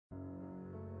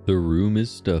The room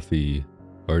is stuffy.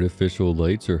 Artificial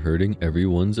lights are hurting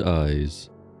everyone's eyes.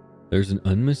 There's an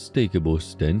unmistakable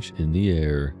stench in the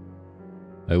air.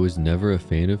 I was never a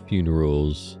fan of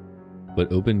funerals,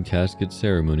 but open casket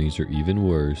ceremonies are even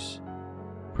worse.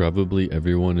 Probably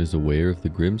everyone is aware of the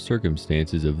grim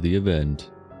circumstances of the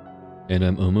event, and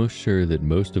I'm almost sure that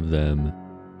most of them,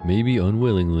 maybe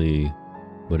unwillingly,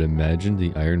 but imagined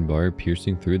the iron bar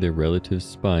piercing through their relative's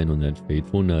spine on that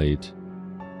fateful night.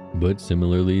 But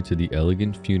similarly to the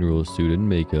elegant funeral suit and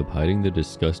makeup hiding the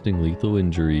disgusting lethal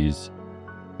injuries,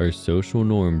 our social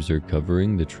norms are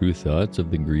covering the true thoughts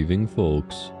of the grieving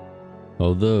folks.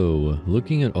 Although,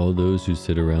 looking at all those who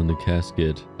sit around the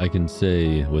casket, I can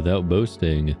say, without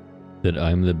boasting, that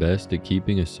I'm the best at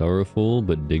keeping a sorrowful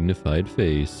but dignified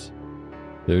face.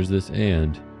 There's this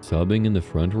aunt, sobbing in the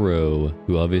front row,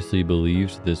 who obviously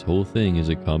believes this whole thing is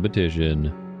a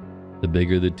competition. The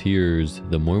bigger the tears,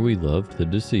 the more we loved the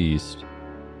deceased.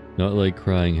 Not like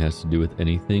crying has to do with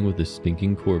anything with the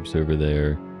stinking corpse over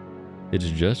there. It's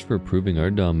just for proving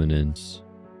our dominance.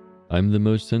 I'm the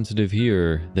most sensitive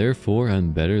here, therefore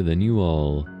I'm better than you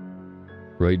all.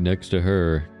 Right next to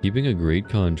her, keeping a great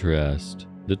contrast,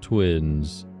 the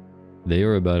twins. They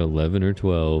are about 11 or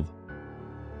 12.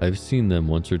 I've seen them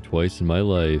once or twice in my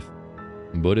life,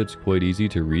 but it's quite easy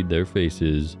to read their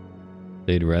faces.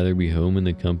 They'd rather be home in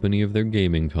the company of their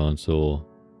gaming console.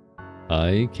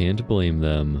 I can't blame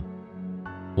them.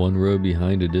 One row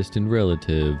behind a distant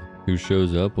relative, who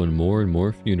shows up on more and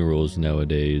more funerals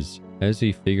nowadays, as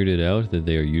he figured it out that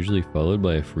they are usually followed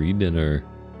by a free dinner.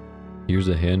 Here's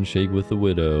a handshake with the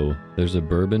widow, there's a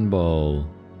bourbon ball,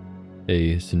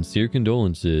 a sincere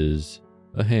condolences,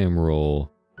 a ham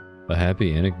roll, a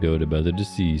happy anecdote about the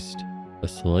deceased, a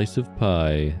slice of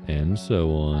pie, and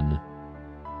so on.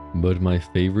 But my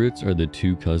favorites are the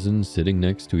two cousins sitting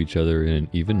next to each other in an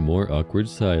even more awkward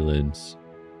silence.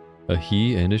 A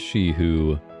he and a she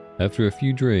who, after a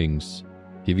few drinks,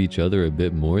 give each other a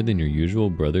bit more than your usual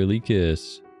brotherly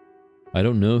kiss. I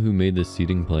don't know who made this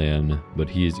seating plan, but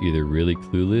he is either really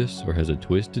clueless or has a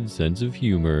twisted sense of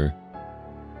humor.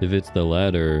 If it's the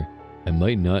latter, I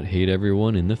might not hate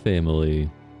everyone in the family.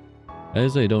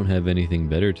 As I don't have anything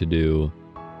better to do,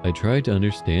 I try to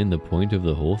understand the point of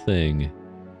the whole thing.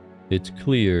 It's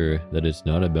clear that it's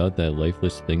not about that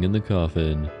lifeless thing in the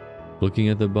coffin. Looking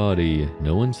at the body,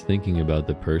 no one's thinking about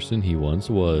the person he once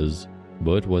was,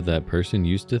 but what that person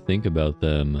used to think about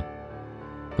them.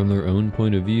 From their own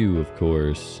point of view, of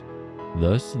course.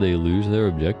 Thus, they lose their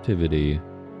objectivity.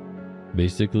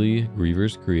 Basically,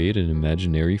 grievers create an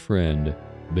imaginary friend,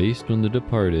 based on the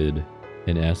departed,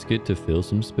 and ask it to fill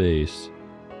some space.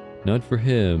 Not for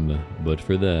him, but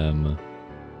for them.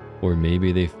 Or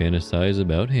maybe they fantasize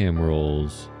about ham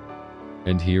rolls.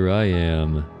 And here I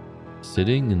am,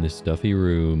 sitting in the stuffy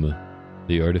room.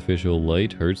 The artificial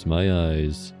light hurts my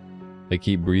eyes. I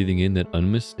keep breathing in that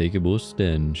unmistakable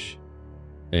stench.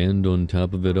 And on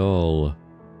top of it all,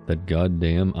 that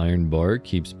goddamn iron bar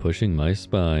keeps pushing my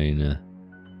spine.